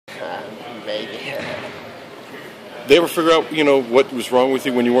baby. They ever figure out, what was wrong with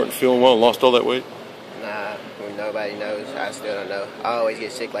you when you weren't feeling well and lost all that weight? Nah, nobody knows. I still don't know. I always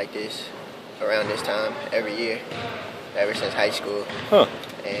get sick like this around this time every year, ever since high school. Huh.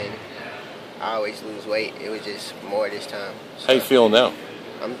 And I always lose weight. It was just more this time. So how you feeling now?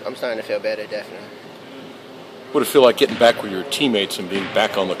 I'm starting to feel better, definitely. What did it feel like getting back with your teammates and being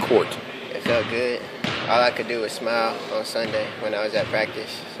back on the court? It felt good. All I could do was smile on Sunday when I was at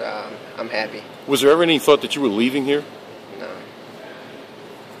practice, so I'm happy. Was there ever any thought that you were leaving here? No.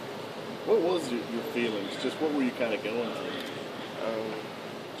 What was your feelings? Just what were you kind of going through?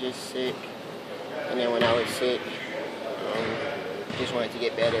 Just sick. And then when I was sick, just wanted to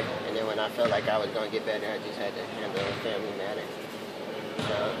get better. And then when I felt like I was going to get better, I just had to handle a family matter.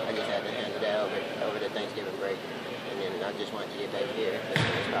 So I just had to handle that over the Thanksgiving break. And then I just wanted to get back here as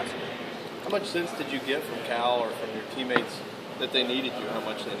soon as possible. How much sense did you get from Cal or from your teammates that they needed you, how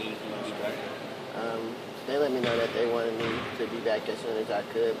much they needed you to be back? They let me know that they wanted me to be back as soon as I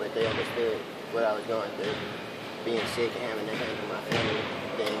could, but they understood what I was going through, being sick and having to handle my family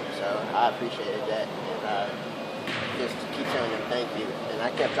thing. So I appreciated that, and I just keep telling them thank you. And I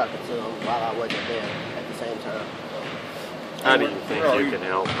kept talking to them while I wasn't there at the same time. How do you think you can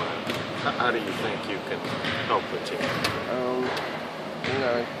help? How do you think you can help the team?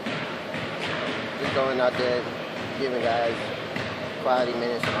 Just going out there, giving guys quality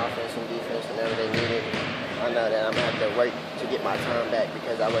minutes on offense and defense whenever they need it. I know that I'm going to have to work to get my time back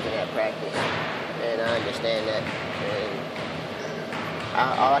because I wasn't at practice, and I understand that.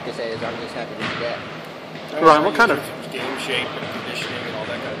 And all I can say is I'm just happy to be back. Ryan, what kind of game shape and conditioning and all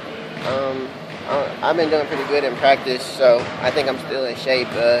that kind of thing? I've been doing pretty good in practice, so I think I'm still in shape.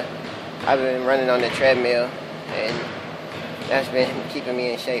 I've been running on the treadmill, and that's been keeping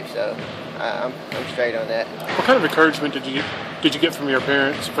me in shape, so I'm straight on that. What kind of encouragement did you get from your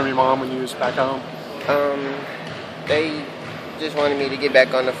parents, from your mom when you was back home? They just wanted me to get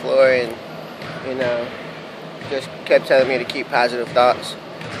back on the floor and, just kept telling me to keep positive thoughts.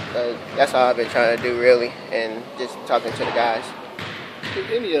 So that's all I've been trying to do, really, and just talking to the guys. Did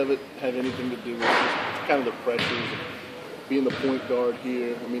any of it have anything to do with just kind of the pressures of being the point guard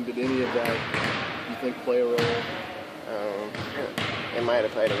here? I mean, did any of that, you think, play a role? It might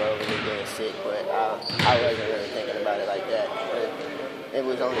have played a role in me being sick, but I wasn't really thinking about it like that. But it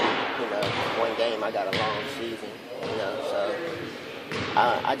was only, one game. I got a long season, so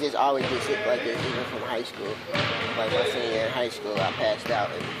I just always get sick like this, even from high school. Like my senior year in high school, I passed out,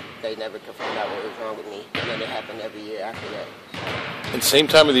 and they never could find out what was wrong with me. And then it happened every year after that. And same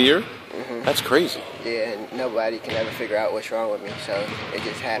time of the year? Mm-hmm. That's crazy. Yeah, and nobody can ever figure out what's wrong with me, so it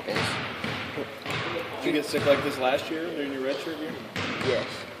just happens. Did you get sick like this last year during your redshirt year? Yes.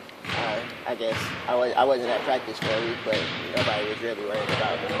 I guess I wasn't at practice for a week, but nobody was really worried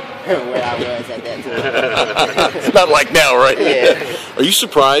about where I was at that time. It's not like now, right? Yeah. Are you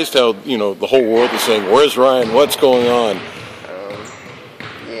surprised how, the whole world is saying, where's Ryan? What's going on?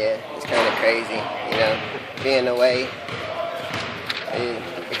 Yeah, it's kind of crazy, being away.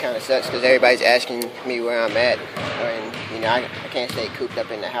 It kind of sucks because everybody's asking me where I'm at. And, I can't stay cooped up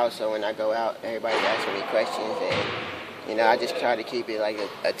in the house, so when I go out, everybody's asking me questions. And, I just try to keep it like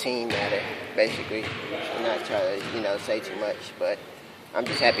a team matter, basically, and not try to, say too much. But I'm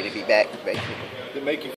just happy to be back, basically. Did it make you